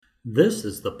This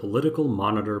is the Political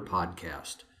Monitor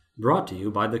podcast, brought to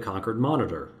you by the Concord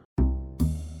Monitor.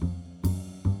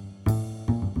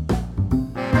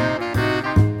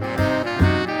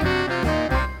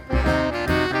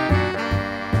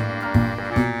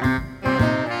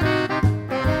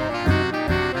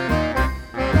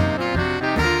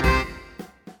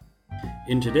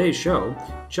 In today's show,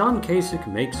 John Kasich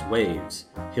makes waves,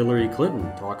 Hillary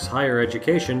Clinton talks higher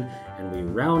education, and we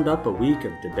round up a week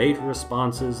of debate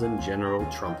responses and general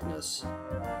Trumpness.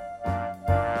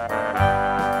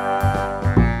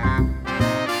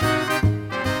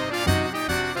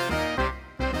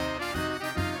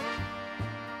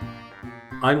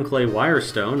 I'm Clay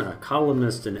Wirestone, a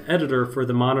columnist and editor for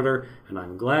The Monitor, and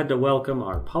I'm glad to welcome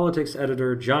our politics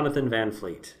editor, Jonathan Van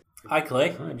Fleet. Hi,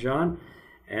 Clay. Hi, John.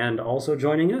 And also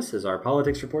joining us is our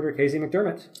politics reporter, Casey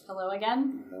McDermott. Hello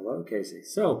again. Hello, Casey.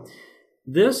 So,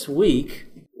 this week,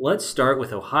 let's start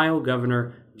with Ohio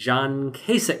Governor John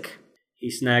Kasich.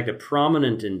 He snagged a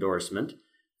prominent endorsement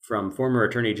from former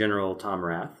Attorney General Tom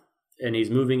Rath, and he's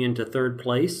moving into third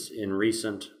place in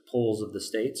recent polls of the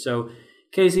state. So,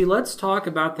 Casey, let's talk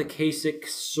about the Kasich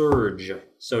surge,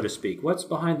 so to speak. What's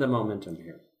behind the momentum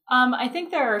here? I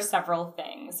think there are several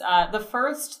things. The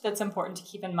first that's important to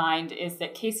keep in mind is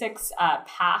that Kasich's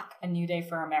PAC, A New Day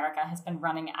for America, has been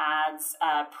running ads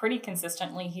pretty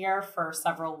consistently here for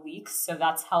several weeks. So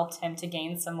that's helped him to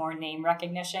gain some more name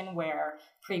recognition, where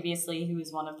previously he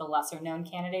was one of the lesser known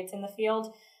candidates in the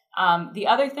field. The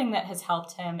other thing that has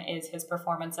helped him is his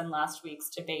performance in last week's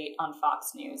debate on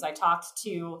Fox News. I talked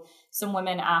to some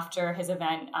women after his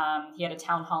event. He had a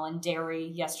town hall in Derry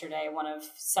yesterday, one of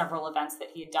several events that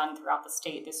he had done throughout the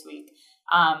state this week.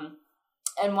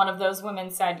 And one of those women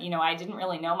said, I didn't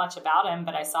really know much about him,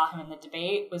 but I saw him in the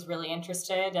debate, was really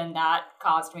interested, and that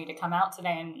caused me to come out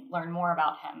today and learn more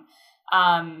about him.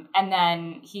 And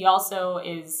then he also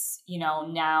is,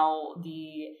 now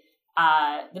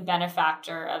the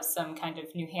benefactor of some kind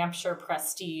of New Hampshire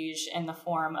prestige in the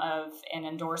form of an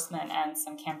endorsement and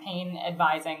some campaign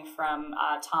advising from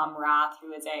Tom Rath,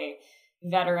 who is a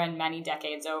veteran many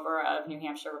decades over of New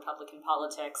Hampshire Republican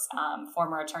politics,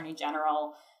 former Attorney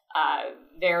General,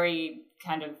 very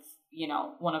kind of,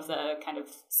 one of the kind of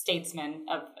statesmen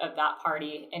of that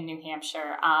party in New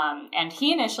Hampshire. And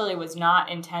he initially was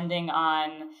not intending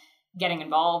on getting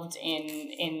involved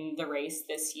in the race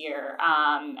this year.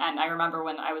 And I remember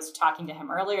when I was talking to him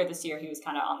earlier this year, he was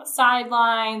kind of on the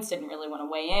sidelines, didn't really want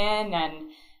to weigh in.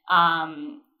 And,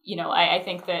 I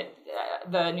think that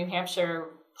the New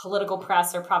Hampshire political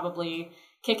press are probably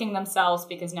kicking themselves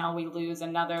because now we lose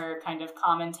another kind of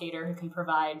commentator who can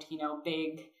provide,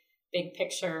 big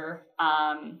picture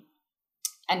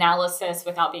analysis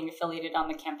without being affiliated on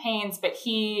the campaigns. But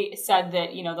he said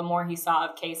that, the more he saw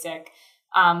of Kasich,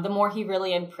 the more he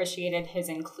really appreciated his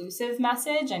inclusive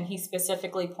message, and he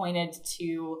specifically pointed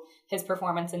to his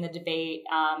performance in the debate,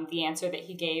 the answer that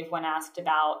he gave when asked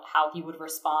about how he would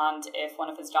respond if one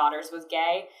of his daughters was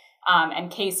gay. And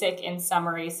Kasich, in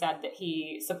summary, said that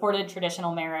he supported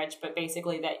traditional marriage, but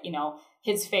basically that,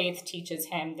 his faith teaches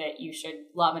him that you should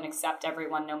love and accept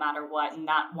everyone no matter what, and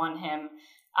that won him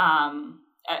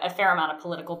a fair amount of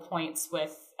political points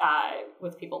with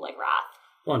people like Rath.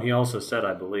 Well, and he also said,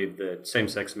 I believe, that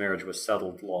same-sex marriage was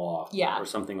settled law, or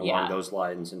something along those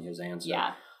lines in his answer.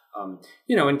 Yeah.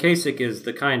 And Kasich is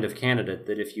the kind of candidate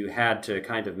that if you had to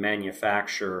kind of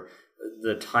manufacture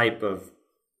the type of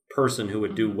person who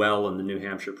would do well in the New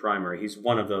Hampshire primary, he's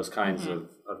one of those kinds of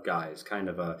guys, kind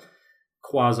of a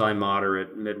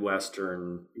quasi-moderate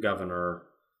Midwestern governor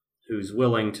who's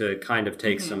willing to kind of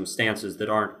take some stances that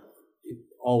aren't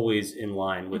always in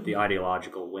line with the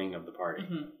ideological wing of the party.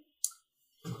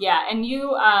 Yeah, and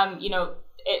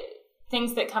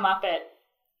things that come up at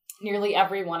nearly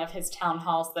every one of his town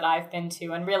halls that I've been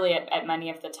to, and really at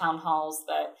many of the town halls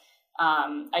that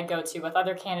I go to with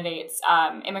other candidates,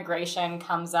 immigration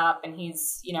comes up, and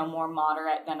he's, more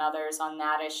moderate than others on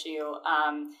that issue.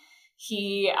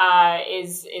 He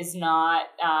is not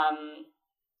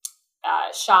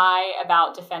shy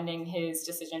about defending his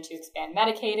decision to expand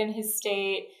Medicaid in his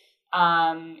state.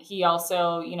 He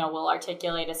also, will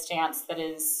articulate a stance that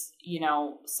is,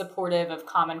 supportive of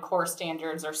Common Core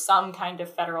standards or some kind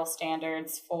of federal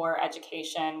standards for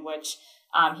education, which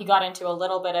he got into a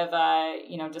little bit of a,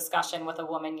 discussion with a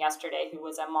woman yesterday who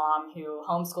was a mom who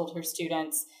homeschooled her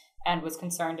students and was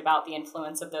concerned about the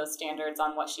influence of those standards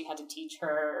on what she had to teach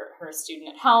her student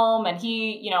at home. And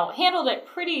he, handled it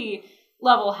pretty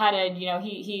level-headed.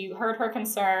 He heard her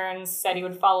concerns, said he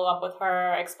would follow up with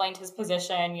her, explained his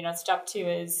position, stuck to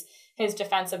his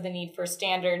defense of the need for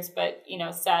standards, but,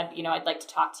 said, I'd like to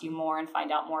talk to you more and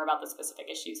find out more about the specific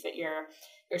issues that you're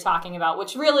you're talking about,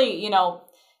 which really,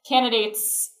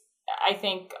 candidates, I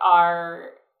think,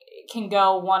 can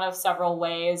go one of several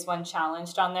ways when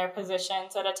challenged on their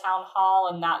positions at a town hall,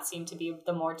 and that seemed to be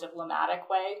the more diplomatic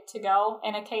way to go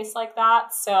in a case like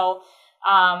that. So,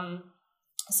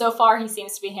 so far, he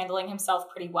seems to be handling himself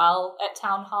pretty well at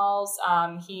town halls.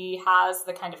 He has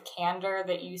the kind of candor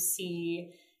that you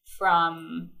see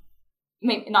from,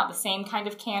 maybe not the same kind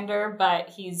of candor, but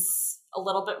he's a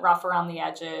little bit rough around the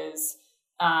edges,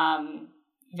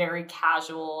 very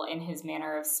casual in his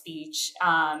manner of speech,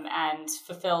 and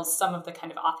fulfills some of the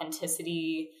kind of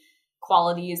authenticity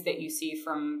qualities that you see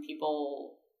from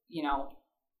people, to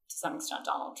some extent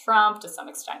Donald Trump, to some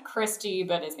extent Christie,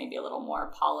 but is maybe a little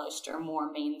more polished or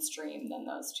more mainstream than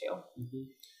those two.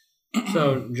 Mm-hmm.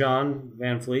 So, John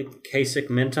Van Fleet, Kasich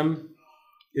Mintum,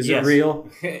 is yes. it real?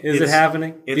 Is it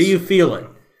happening? Do you feel it?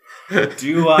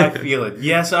 Do I feel it?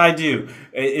 Yes, I do.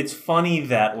 It's funny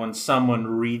that when someone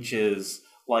reaches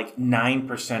like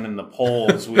 9% in the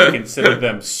polls, we consider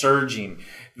them surging,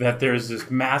 that there's this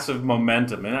massive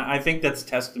momentum. And I think that's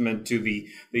testament to the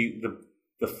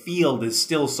field is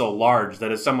still so large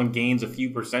that if someone gains a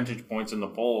few percentage points in the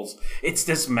polls, it's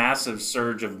this massive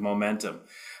surge of momentum.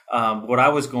 What I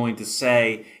was going to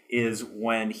say is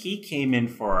when he came in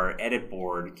for our edit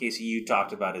board, Casey, you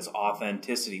talked about his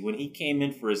authenticity. When he came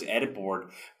in for his edit board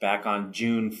back on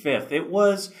June 5th, it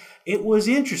was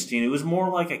interesting. It was more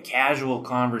like a casual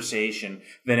conversation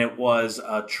than it was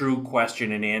a true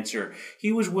question and answer.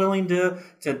 He was willing to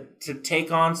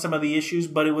take on some of the issues,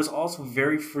 but it was also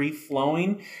very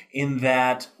free-flowing in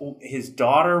that his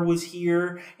daughter was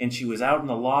here and she was out in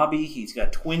the lobby. He's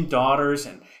got twin daughters,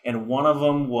 and one of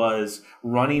them was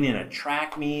running in a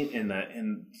track meet, and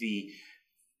the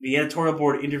editorial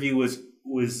board interview was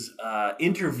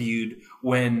interviewed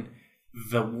when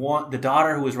the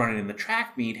daughter who was running in the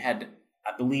track meet had,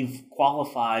 I believe,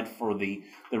 qualified for the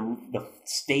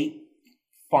state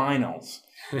finals.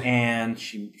 And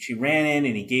she ran in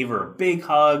and he gave her a big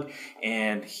hug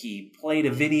and he played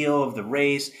a video of the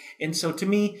race. And so to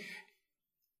me,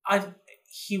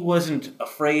 he wasn't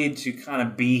afraid to kind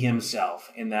of be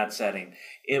himself in that setting.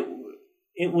 It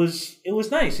was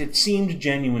nice. It seemed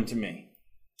genuine to me.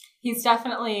 He's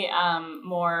definitely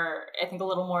more, I think, a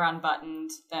little more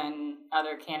unbuttoned than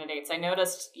other candidates. I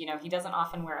noticed, he doesn't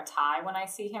often wear a tie when I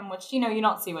see him, which, you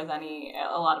don't see with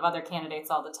a lot of other candidates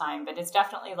all the time. But it's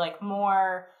definitely like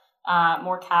more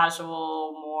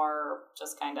casual, more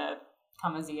just kind of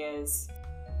come as he is.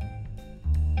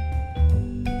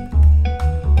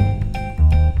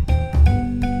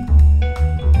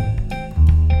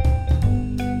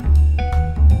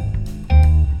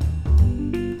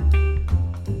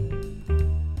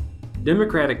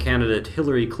 Democratic candidate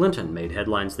Hillary Clinton made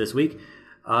headlines this week,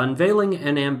 unveiling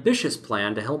an ambitious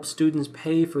plan to help students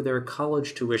pay for their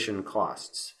college tuition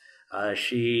costs.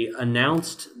 She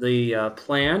announced the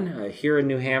plan here in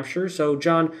New Hampshire. So,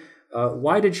 John,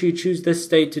 why did she choose this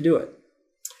state to do it?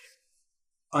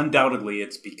 Undoubtedly,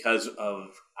 it's because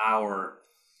of our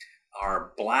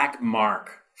black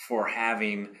mark for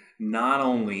having not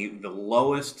only the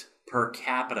lowest per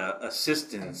capita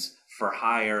assistance for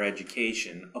higher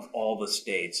education of all the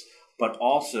states, but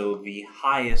also the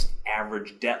highest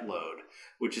average debt load,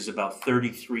 which is about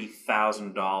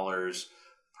 $33,000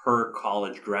 per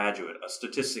college graduate, a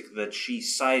statistic that she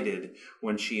cited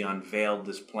when she unveiled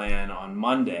this plan on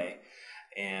Monday.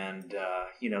 And,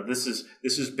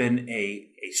 this has been a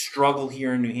struggle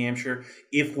here in New Hampshire.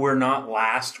 If we're not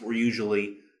last, we're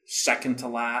usually second to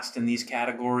last in these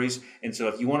categories. And so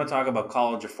if you want to talk about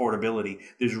college affordability,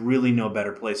 there's really no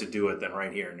better place to do it than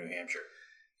right here in New Hampshire.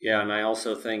 Yeah, and I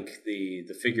also think the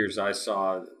figures I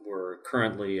saw were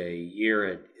currently a year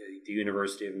at the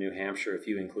University of New Hampshire, if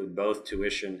you include both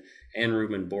tuition and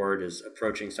room and board, is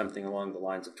approaching something along the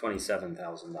lines of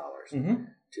 $27,000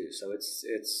 too. So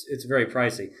it's very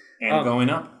pricey. And going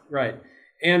up. Right.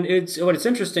 And what's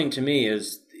interesting to me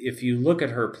is if you look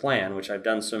at her plan, which I've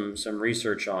done some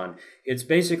research on, it's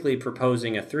basically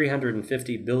proposing a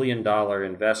 $350 billion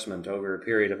investment over a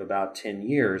period of about 10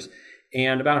 years.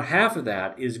 And about half of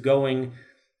that is going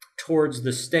towards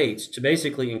the states to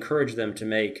basically encourage them to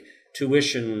make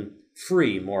tuition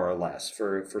free, more or less,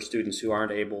 for students who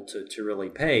aren't able to really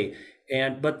pay.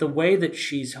 But the way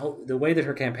that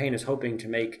her campaign is hoping to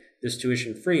make this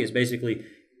tuition free is basically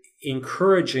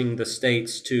encouraging the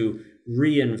states to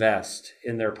reinvest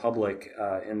in their public,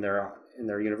 in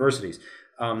their universities,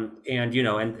 and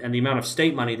the amount of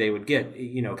state money they would get,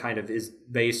 kind of is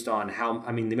based on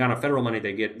the amount of federal money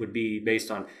they get would be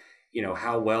based on,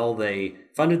 how well they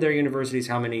funded their universities,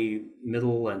 how many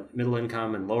middle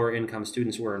income and lower income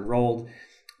students were enrolled.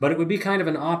 But it would be kind of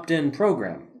an opt-in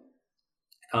program,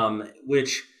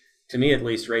 which, to me at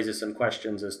least, raises some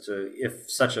questions as to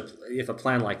if a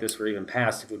plan like this were even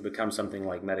passed, it would become something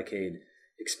like Medicaid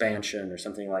expansion or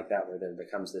something like that, where there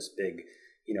becomes this big,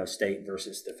 state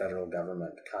versus the federal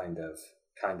government kind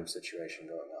of situation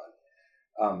going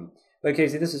on. But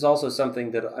Casey, this is also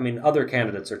something that, other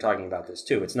candidates are talking about this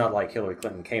too. It's not like Hillary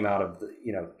Clinton came out of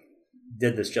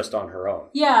did this just on her own.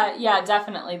 Yeah,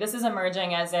 definitely. This is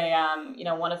emerging as a,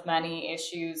 one of many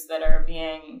issues that are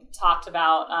being talked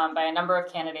about by a number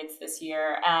of candidates this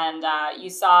year. And you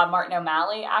saw Martin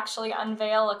O'Malley actually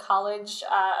unveil a college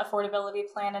affordability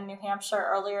plan in New Hampshire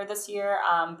earlier this year.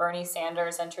 Bernie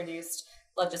Sanders introduced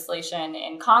legislation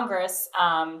in Congress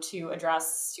to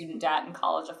address student debt and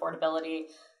college affordability.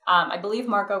 I believe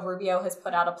Marco Rubio has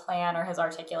put out a plan or has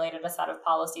articulated a set of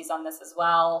policies on this as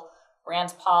well.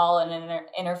 Rand Paul, in an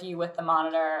interview with the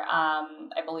Monitor,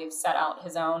 I believe set out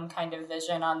his own kind of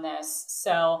vision on this.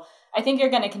 So I think you're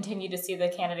going to continue to see the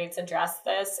candidates address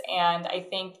this. And I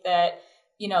think that,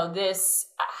 this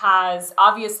has,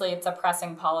 obviously it's a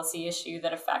pressing policy issue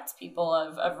that affects people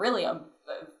of really of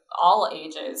all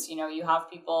ages. You have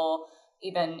people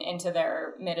even into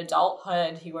their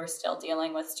mid-adulthood who are still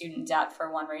dealing with student debt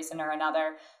for one reason or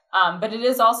another. But it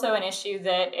is also an issue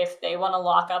that if they want to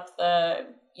lock up the,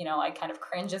 I kind of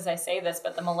cringe as I say this,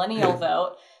 but the millennial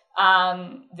vote,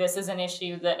 this is an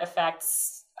issue that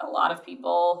affects a lot of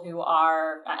people who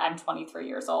are, I'm 23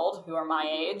 years old, who are my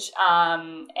age.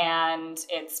 And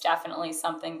it's definitely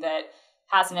something that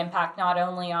has an impact not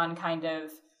only on kind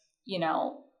of,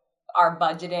 our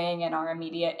budgeting and our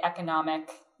immediate economic,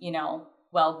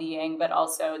 well-being, but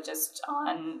also just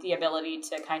on the ability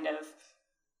to kind of,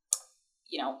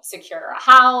 secure a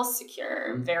house,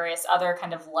 secure various other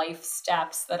kind of life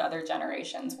steps that other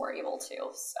generations were able to.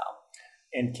 So,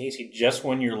 and Casey, just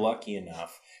when you're lucky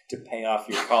enough to pay off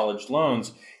your college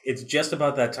loans, it's just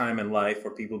about that time in life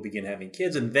where people begin having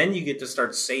kids, and then you get to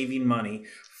start saving money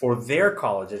for their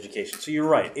college education. So you're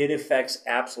right. It affects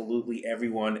absolutely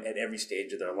everyone at every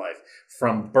stage of their life,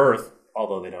 from birth,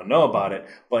 although they don't know about it,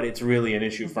 but it's really an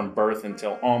issue from birth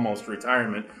until almost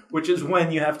retirement, which is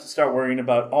when you have to start worrying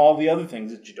about all the other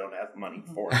things that you don't have money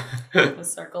for. The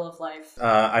circle of life.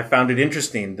 I found it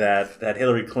interesting that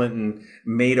Hillary Clinton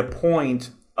made a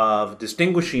point of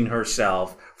distinguishing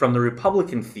herself from the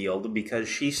Republican field because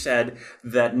she said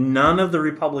that none of the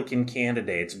Republican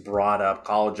candidates brought up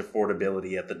college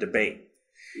affordability at the debate.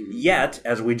 Yet,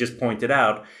 as we just pointed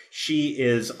out, she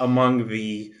is among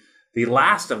the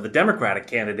last of the Democratic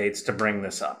candidates to bring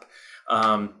this up.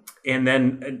 And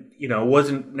then, it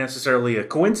wasn't necessarily a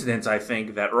coincidence, I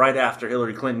think, that right after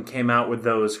Hillary Clinton came out with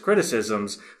those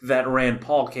criticisms, that Rand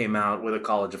Paul came out with a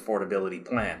college affordability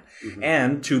plan. Mm-hmm.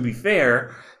 And to be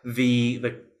fair,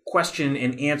 the question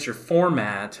and answer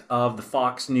format of the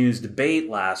Fox News debate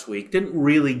last week didn't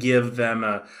really give them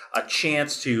a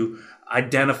chance to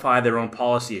identify their own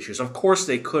policy issues. Of course,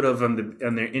 they could have on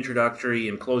their introductory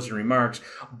and closing remarks,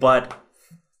 but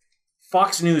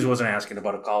Fox News wasn't asking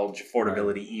about a college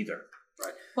affordability either.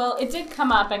 Right. Well, it did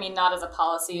come up, not as a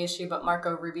policy issue, but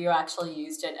Marco Rubio actually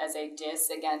used it as a diss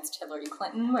against Hillary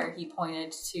Clinton, where he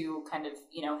pointed to kind of,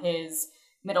 his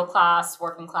middle class,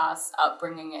 working class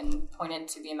upbringing and pointed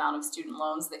to the amount of student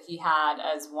loans that he had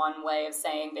as one way of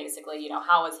saying basically,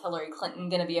 how is Hillary Clinton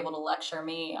going to be able to lecture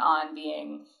me on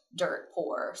being dirt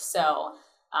poor? So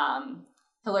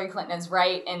Hillary Clinton is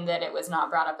right in that it was not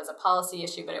brought up as a policy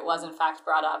issue, but it was in fact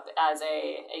brought up as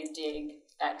a dig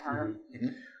at her. Mm-hmm.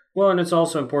 Well, and it's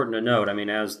also important to note,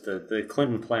 as the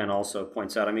Clinton plan also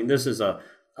points out, this is a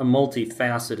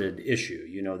multifaceted issue.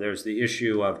 There's the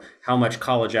issue of how much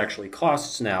college actually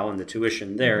costs now and the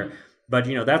tuition there. Mm-hmm.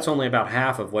 But, that's only about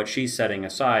half of what she's setting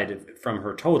aside from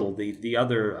her total. The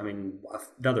other,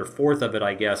 another fourth of it,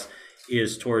 I guess,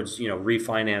 is towards,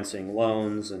 refinancing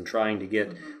loans and trying to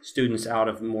get students out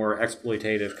of more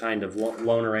exploitative kind of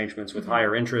loan arrangements with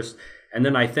higher interest. And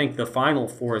then I think the final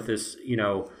fourth is,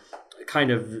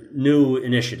 kind of new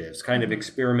initiatives, kind of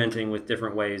experimenting with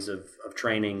different ways of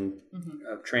training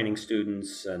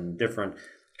students and different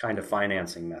kind of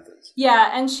financing methods. Yeah,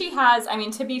 and she has,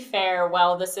 to be fair,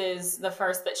 well, this is the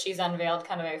first that she's unveiled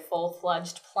kind of a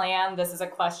full-fledged plan. This is a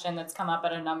question that's come up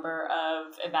at a number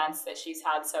of events that she's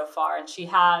had so far, and she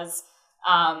has,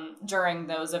 during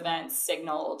those events,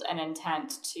 signaled an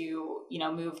intent to,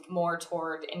 move more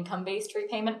toward income-based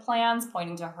repayment plans,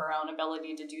 pointing to her own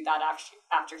ability to do that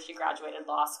after she graduated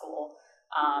law school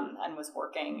and was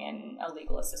working in a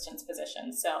legal assistance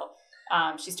position. So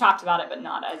she's talked about it, but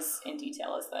not as in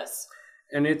detail as this.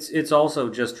 And it's also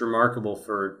just remarkable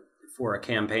for a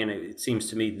campaign, it seems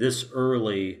to me, this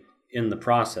early in the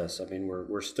process. I mean,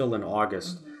 we're still in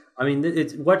August. I mean,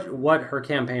 it's what her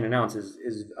campaign announced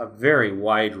is a very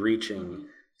wide-reaching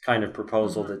kind of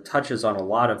proposal that touches on a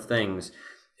lot of things.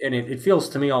 And it feels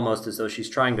to me almost as though she's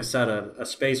trying to set a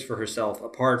space for herself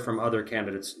apart from other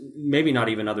candidates, maybe not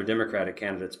even other Democratic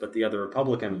candidates, but the other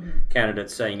Republican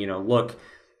candidates, saying, look,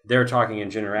 they're talking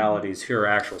in generalities. Here are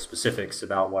actual specifics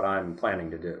about what I'm planning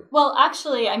to do. Well,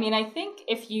 actually, I mean, I think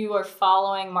if you are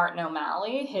following Martin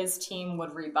O'Malley, his team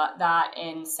would rebut that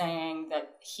in saying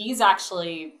that he's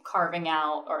actually carving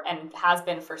out, and has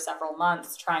been for several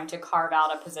months, trying to carve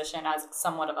out a position as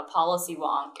somewhat of a policy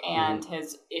wonk, and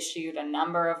has issued a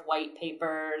number of white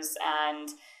papers and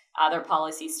other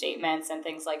policy statements and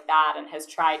things like that, and has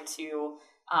tried to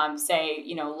say,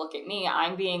 look at me,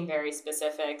 I'm being very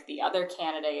specific. The other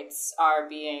candidates are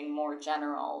being more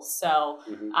general. So,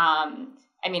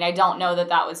 I mean, I don't know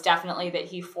that was definitely that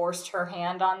he forced her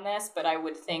hand on this, but I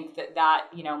would think that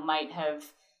might have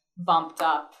bumped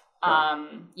up,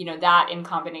 that in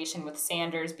combination with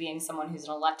Sanders being someone who's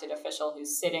an elected official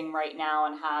who's sitting right now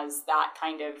and has that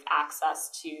kind of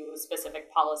access to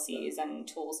specific policies and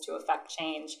tools to affect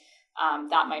change,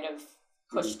 that might have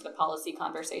pushed the policy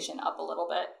conversation up a little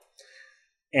bit.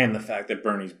 And the fact that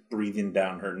Bernie's breathing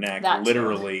down her neck, That's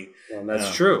literally. Well,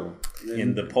 that's true.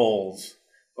 In the polls.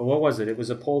 But what was it? It was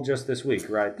a poll just this week,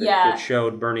 right? That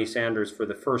showed Bernie Sanders for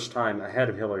the first time ahead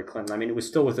of Hillary Clinton. I mean, it was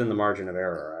still within the margin of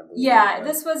error, I believe. Yeah, right?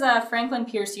 This was a Franklin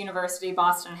Pierce University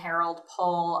Boston Herald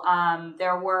poll.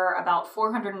 There were about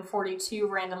 442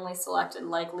 randomly selected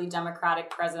likely Democratic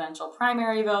presidential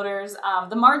primary voters.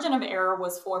 The margin of error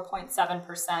was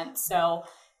 4.7%. So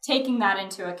taking that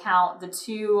into account, the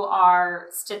two are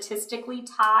statistically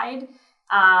tied.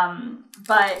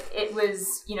 But it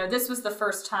was, this was the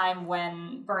first time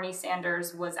when Bernie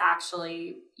Sanders was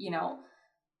actually,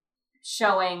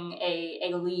 showing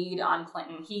a lead on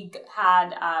Clinton. He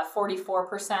had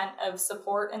 44% of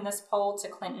support in this poll to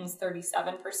Clinton's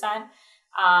 37%.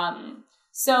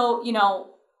 So,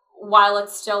 while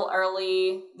it's still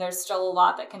early, there's still a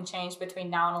lot that can change between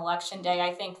now and Election Day.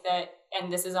 I think that,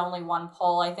 and this is only one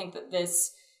poll, I think that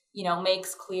this,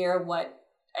 makes clear what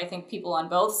I think people on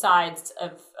both sides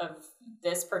of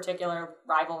this particular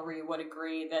rivalry would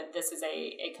agree, that this is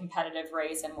a competitive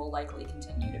race and will likely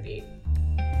continue to be.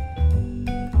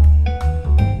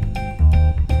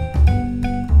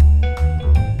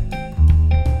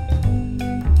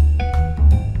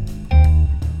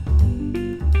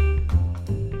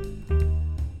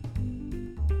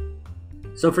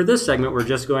 So for this segment, we're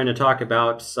just going to talk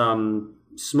about some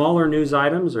smaller news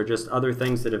items or just other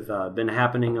things that have been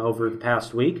happening over the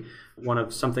past week.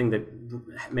 Something that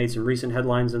made some recent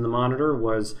headlines in the Monitor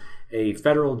was a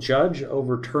federal judge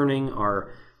overturning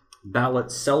our ballot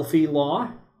selfie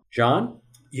law. John?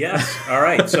 Yes. All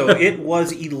right. So it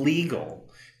was illegal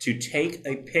to take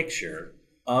a picture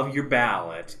of your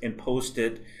ballot and post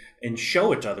it and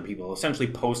show it to other people, essentially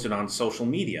post it on social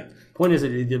media. Point is,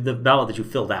 the ballot that you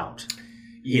filled out.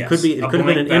 Yes. It could have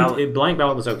been a blank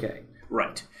ballot was okay.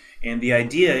 Right. And the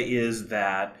idea is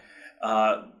that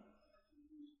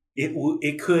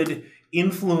it could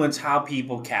influence how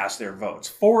people cast their votes.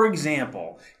 For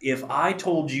example, if I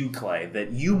told you, Clay,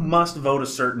 that you must vote a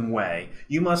certain way,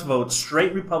 you must vote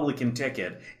straight Republican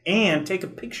ticket, and take a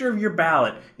picture of your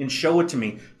ballot and show it to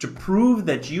me to prove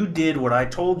that you did what I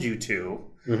told you to,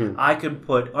 I could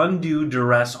put undue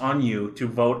duress on you to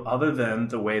vote other than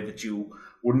the way that you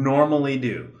would normally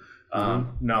do.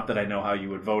 Not that I know how you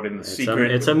would vote in the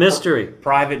secret. It's a mystery.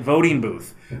 Private voting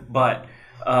booth. But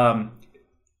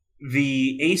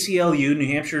the ACLU, New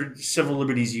Hampshire Civil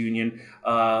Liberties Union,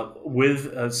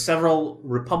 with several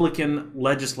Republican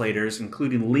legislators,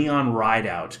 including Leon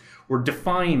Rideout, were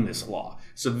defying this law.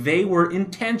 So they were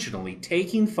intentionally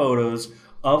taking photos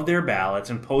of their ballots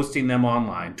and posting them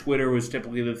online. Twitter was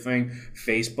typically the thing.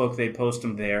 Facebook, they post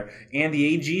them there. And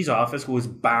the AG's office was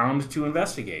bound to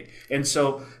investigate. And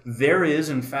so there is,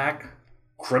 in fact,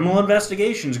 criminal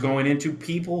investigations going into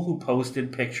people who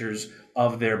posted pictures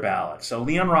of their ballots. So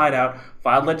Leon Rideout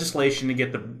filed legislation to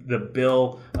get the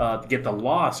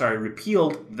law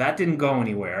repealed. That didn't go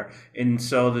anywhere. And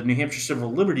so the New Hampshire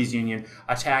Civil Liberties Union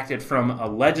attacked it from a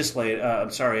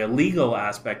legal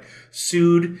aspect,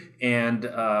 sued and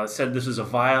said this is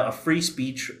a free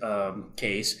speech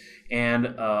case, and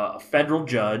a federal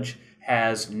judge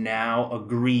has now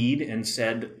agreed and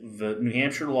said the New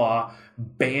Hampshire law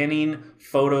banning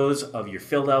photos of your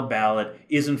filled out ballot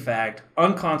is in fact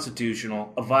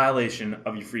unconstitutional, a violation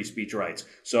of your free speech rights.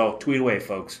 So tweet away,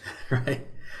 folks. Right.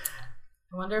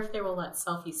 I wonder if they will let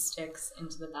selfie sticks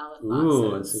into the ballot boxes.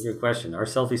 Ooh, that's a good question. Are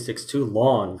selfie sticks too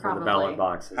long for the ballot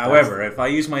boxes? However, if I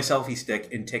use my selfie stick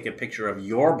and take a picture of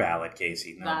your ballot,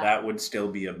 Casey, now that would still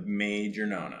be a major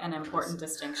no-no. An important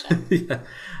distinction. Yeah.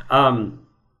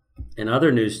 In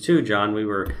other news too, John, we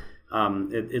were.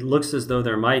 It looks as though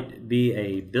there might be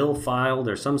a bill filed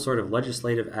or some sort of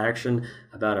legislative action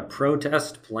about a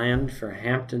protest planned for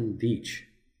Hampton Beach.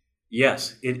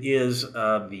 Yes, it is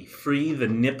the Free the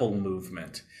Nipple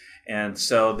movement. And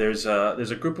so there's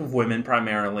a group of women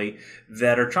primarily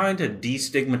that are trying to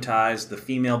destigmatize the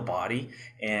female body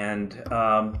and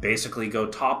basically go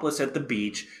topless at the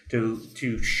beach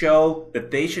to show that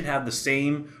they should have the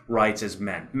same rights as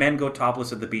men. Men go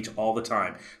topless at the beach all the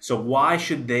time. So why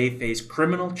should they face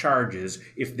criminal charges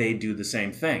if they do the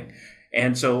same thing?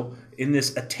 And so in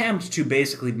this attempt to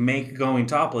basically make going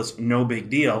topless no big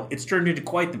deal, it's turned into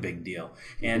quite the big deal.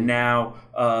 And now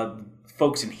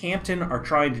folks in Hampton are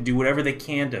trying to do whatever they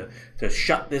can to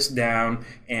shut this down.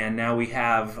 And now we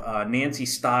have Nancy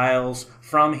Stiles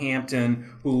from Hampton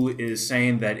who is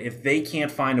saying that if they can't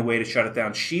find a way to shut it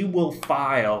down, she will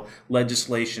file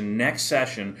legislation next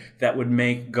session that would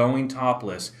make going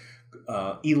topless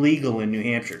illegal in New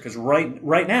Hampshire, because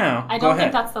right now, I don't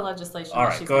think that's the legislation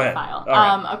that she's going to file.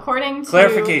 According to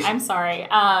clarification, I'm sorry,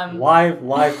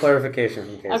 live clarification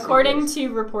from Casey. According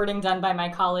to reporting done by my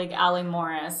colleague Allie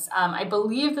Morris, I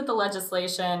believe that the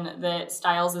legislation that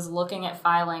Stiles is looking at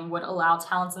filing would allow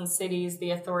towns and cities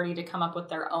the authority to come up with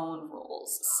their own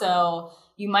rules. So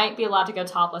you might be allowed to go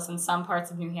topless in some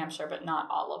parts of New Hampshire, but not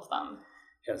all of them.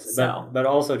 Yes, but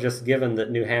also just given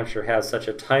that New Hampshire has such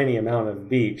a tiny amount of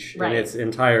beach in its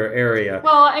entire area,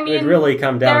 well, I mean, it would really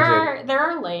come down to there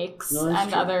are lakes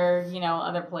and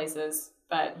other places,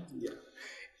 but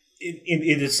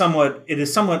it is somewhat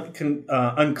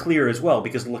unclear as well,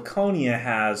 because Laconia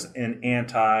has an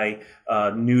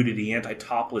anti-nudity,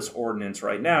 anti-topless ordinance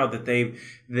right now that they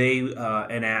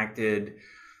enacted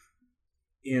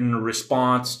in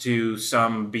response to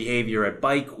some behavior at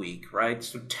Bike Week, right?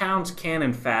 So towns can,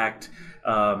 in fact,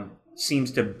 seems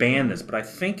to ban this, but I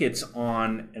think it's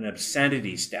on an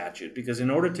obscenity statute, because in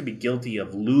order to be guilty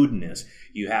of lewdness,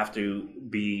 you have to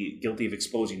be guilty of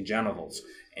exposing genitals,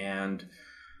 and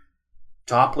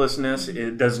toplessness,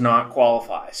 it does not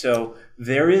qualify. So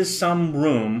there is some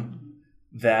room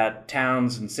that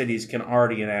towns and cities can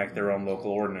already enact their own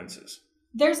local ordinances.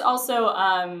 There's also,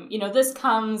 this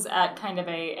comes at kind of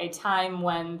a time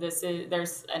when there's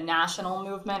a national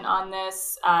movement on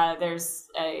this. There's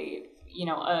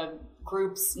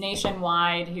groups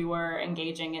nationwide who are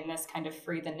engaging in this kind of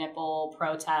Free the Nipple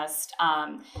protest.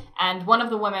 And one of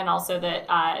the women also that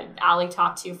Allie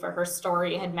talked to for her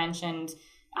story had mentioned,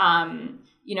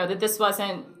 that this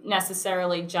wasn't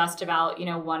necessarily just about,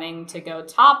 wanting to go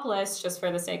topless just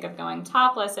for the sake of going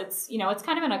topless. It's, it's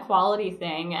kind of an equality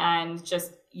thing, and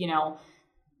just,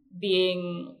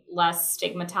 being less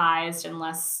stigmatized and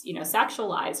less,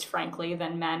 sexualized, frankly,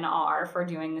 than men are for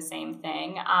doing the same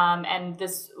thing. And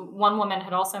this one woman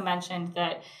had also mentioned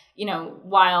that,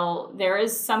 while there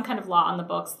is some kind of law on the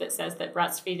books that says that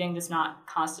breastfeeding does not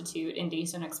constitute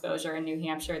indecent exposure in New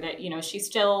Hampshire, that, she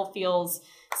still feels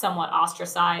somewhat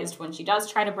ostracized when she does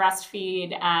try to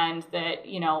breastfeed, and that,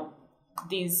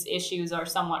 these issues are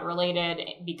somewhat related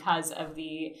because of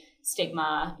the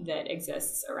stigma that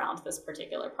exists around this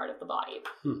particular part of the body.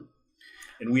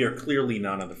 And we are clearly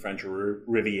not on the French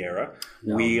Riviera.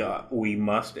 No. We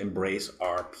must embrace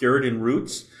our Puritan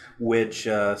roots, which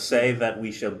say that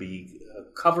we shall be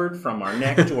covered from our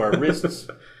neck to our wrists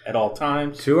at all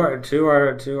times, to the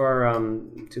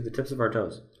tips of our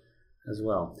toes, as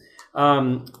well.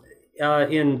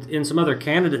 In some other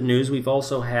candidate news, we've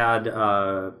also had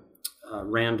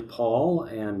Rand Paul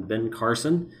and Ben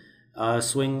Carson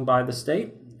swing by the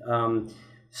state.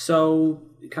 So,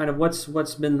 kind of what's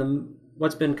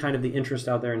been kind of the interest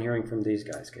out there in hearing from these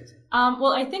guys, Casey?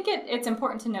 Well, I think it's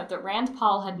important to note that Rand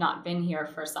Paul had not been here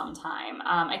for some time.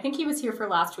 I think he was here for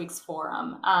last week's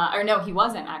forum. Or no, he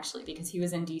wasn't actually, because he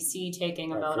was in D.C.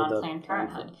 taking a vote on Planned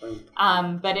Parenthood.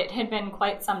 But it had been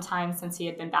quite some time since he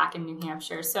had been back in New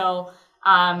Hampshire. So,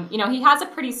 he has a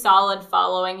pretty solid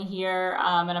following here,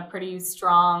 and a pretty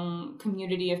strong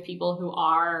community of people who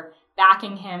are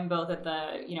backing him, both at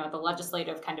the, the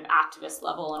legislative kind of activist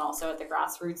level and also at the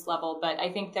grassroots level. But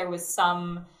I think there was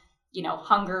some,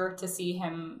 hunger to see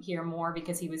him here more,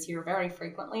 because he was here very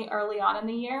frequently early on in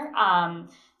the year.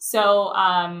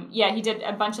 He did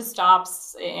a bunch of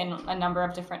stops in a number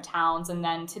of different towns. And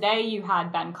then today you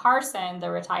had Ben Carson, the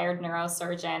retired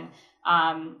neurosurgeon,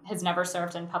 has never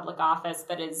served in public office,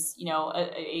 but is,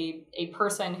 a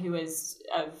person who is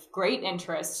of great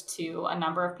interest to a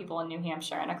number of people in New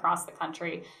Hampshire and across the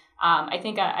country. I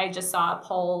think I just saw a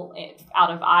poll out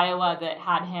of Iowa that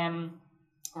had him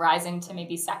rising to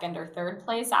maybe second or third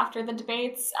place after the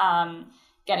debates,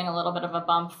 getting a little bit of a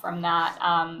bump from that.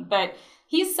 But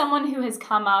he's someone who has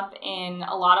come up in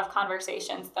a lot of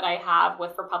conversations that I have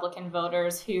with Republican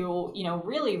voters who,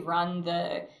 really run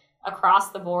across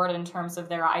the board in terms of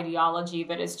their ideology,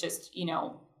 but is just,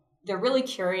 they're really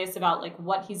curious about like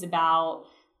what he's about,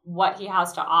 what he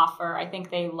has to offer. I think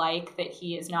they like that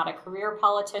he is not a career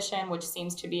politician, which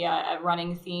seems to be a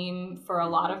running theme for a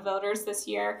lot of voters this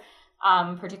year.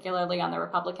 Particularly on the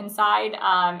Republican side.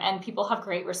 And people have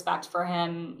great respect for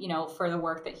him, for the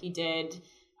work that he did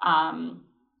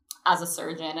as a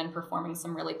surgeon and performing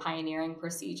some really pioneering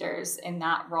procedures in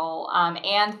that role.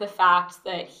 And the fact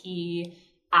that he,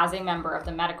 as a member of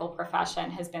the medical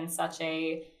profession, has been such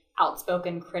a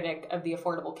outspoken critic of the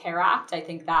Affordable Care Act. I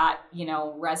think that,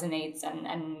 resonates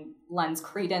and lends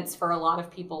credence for a lot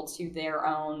of people to their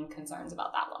own concerns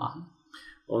about that law. Mm-hmm.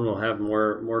 Well, we'll have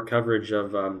more coverage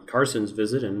of Carson's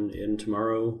visit in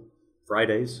tomorrow,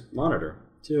 Friday's Monitor,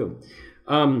 too.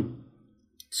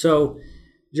 So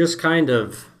just kind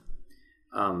of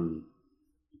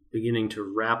beginning to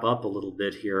wrap up a little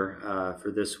bit here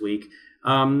for this week.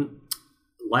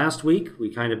 Last week, we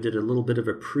kind of did a little bit of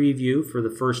a preview for the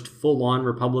first full-on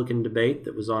Republican debate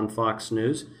that was on Fox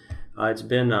News. It's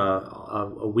been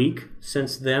a week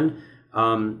since then.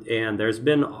 And there's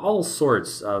been all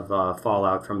sorts of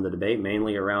fallout from the debate,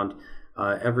 mainly around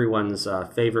everyone's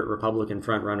favorite Republican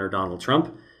frontrunner, Donald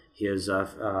Trump, his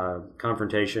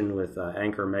confrontation with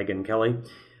anchor Megyn Kelly,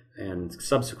 and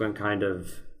subsequent kind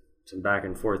of some back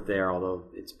and forth there, although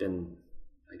it's been,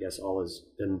 I guess, all has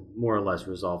been more or less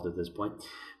resolved at this point.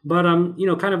 But,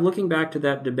 kind of looking back to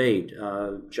that debate,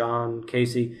 John,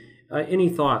 Casey, any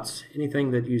thoughts,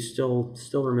 anything that you still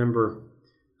remember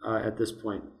at this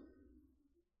point?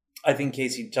 I think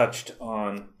Casey touched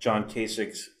on John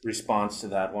Kasich's response to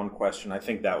that one question. I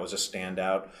think that was a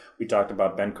standout. We talked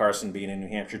about Ben Carson being in New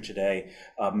Hampshire today.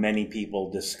 Many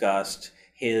people discussed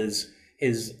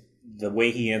the way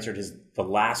he answered the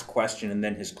last question and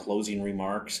then his closing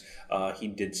remarks. He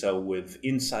did so with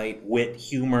insight, wit,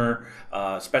 humor,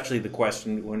 especially the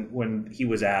question when he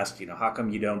was asked, how come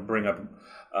you don't bring up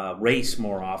race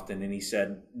more often? And he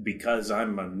said, because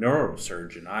I'm a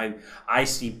neurosurgeon. I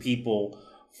see people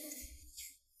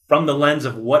from the lens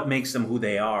of what makes them who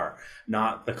they are,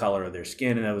 not the color of their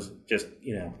skin. And that was just,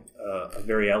 a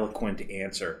very eloquent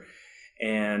answer.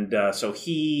 And so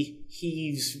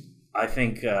he's, I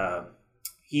think,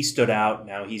 he stood out.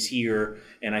 Now he's here,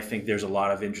 and I think there's a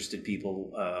lot of interested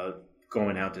people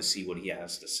going out to see what he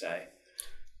has to say.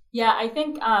 Yeah, I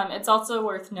think it's also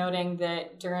worth noting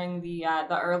that during the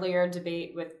earlier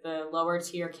debate with the lower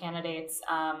tier candidates,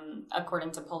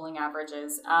 according to polling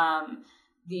averages,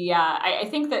 I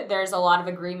think that there's a lot of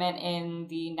agreement in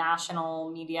the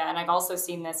national media, and I've also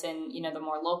seen this in, the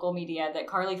more local media, that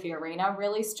Carly Fiorina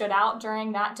really stood out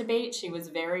during that debate. She was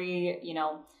very,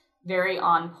 very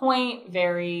on point,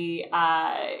 very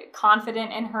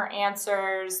confident in her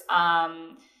answers.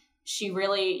 She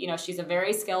really, she's a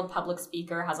very skilled public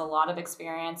speaker, has a lot of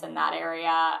experience in that area.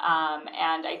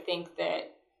 And I think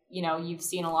that, you've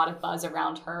seen a lot of buzz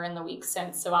around her in the weeks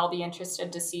since. So I'll be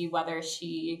interested to see whether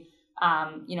she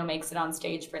makes it on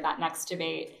stage for that next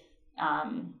debate.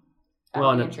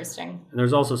 That'll be interesting. And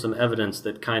there's also some evidence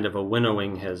that kind of a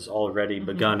winnowing has already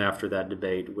begun after that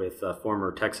debate, with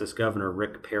former Texas Governor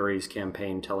Rick Perry's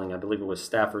campaign telling, I believe it was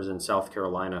staffers in South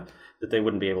Carolina, that they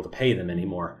wouldn't be able to pay them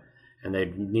anymore, and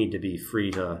they'd need to be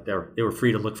free to. They were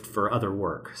free to look for other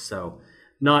work. So,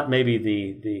 not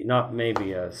maybe not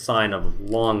maybe a sign of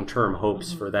long-term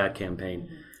hopes for that campaign.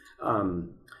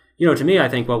 To me, I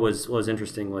think what was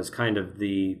interesting was kind of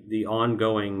the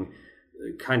ongoing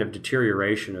kind of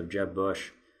deterioration of Jeb Bush,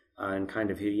 and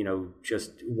kind of,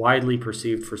 just widely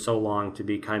perceived for so long to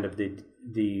be kind of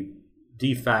the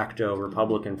de facto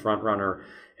Republican frontrunner.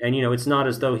 And, it's not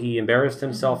as though he embarrassed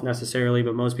himself necessarily,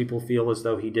 but most people feel as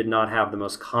though he did not have the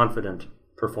most confident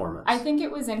performance. I think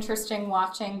it was interesting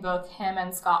watching both him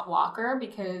and Scott Walker,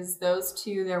 because those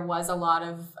two, there was a lot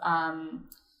of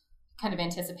kind of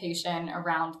anticipation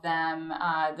around them.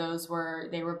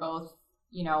 They were both,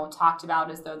 talked about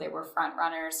as though they were front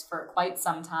runners for quite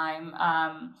some time.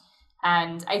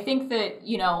 And I think that,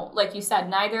 like you said,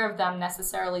 neither of them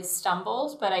necessarily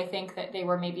stumbled, but I think that they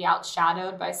were maybe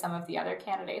outshadowed by some of the other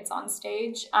candidates on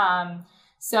stage.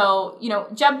 So,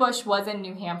 Jeb Bush was in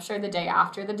New Hampshire the day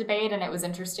after the debate, and it was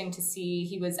interesting to see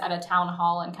he was at a town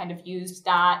hall and kind of used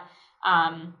that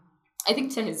I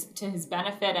think to his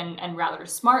benefit and rather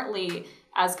smartly,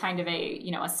 as kind of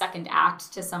a second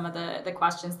act to some of the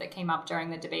questions that came up during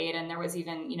the debate. And there was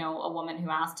even, a woman who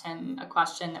asked him a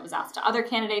question that was asked to other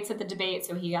candidates at the debate.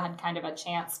 So he had kind of a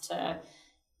chance to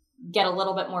get a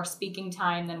little bit more speaking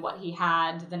time than what he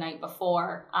had the night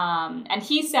before. And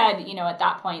he said, at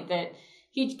that point that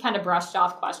he kind of brushed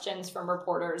off questions from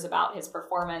reporters about his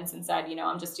performance and said,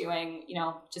 I'm just doing,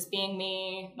 just being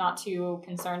me, not too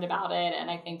concerned about it.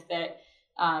 And I think that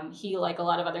he, like a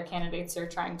lot of other candidates, are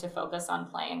trying to focus on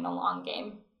playing the long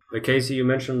game. But Casey, you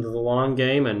mentioned the long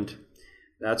game, and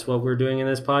that's what we're doing in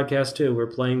this podcast too. We're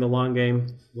playing the long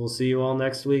game. We'll see you all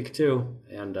next week too,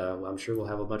 and I'm sure we'll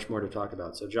have a bunch more to talk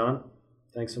about. So John,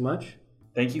 thanks so much.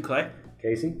 Thank you, Clay.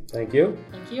 Casey, thank you.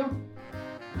 Thank you.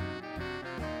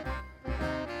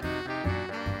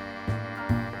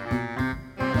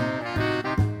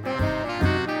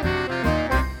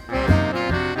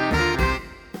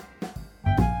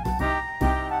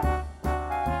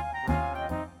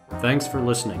 Thanks for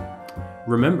listening.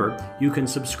 Remember, you can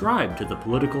subscribe to the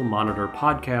Political Monitor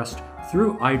podcast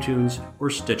through iTunes or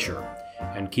Stitcher,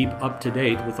 and keep up to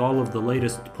date with all of the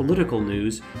latest political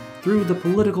news through the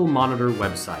Political Monitor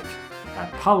website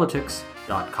at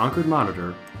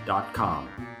politics.concordmonitor.com.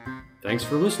 Thanks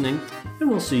for listening, and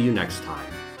we'll see you next time.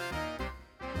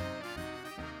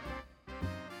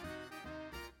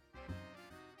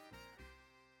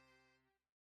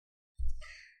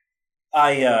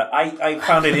 I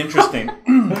found it interesting.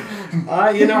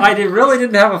 I really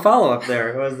didn't have a follow-up there.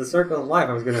 It was the Circle of Life.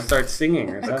 I was going to start singing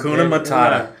or something. Hakuna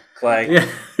Matata, Clay. Yeah.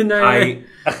 No,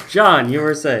 John, you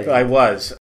were saying. I was.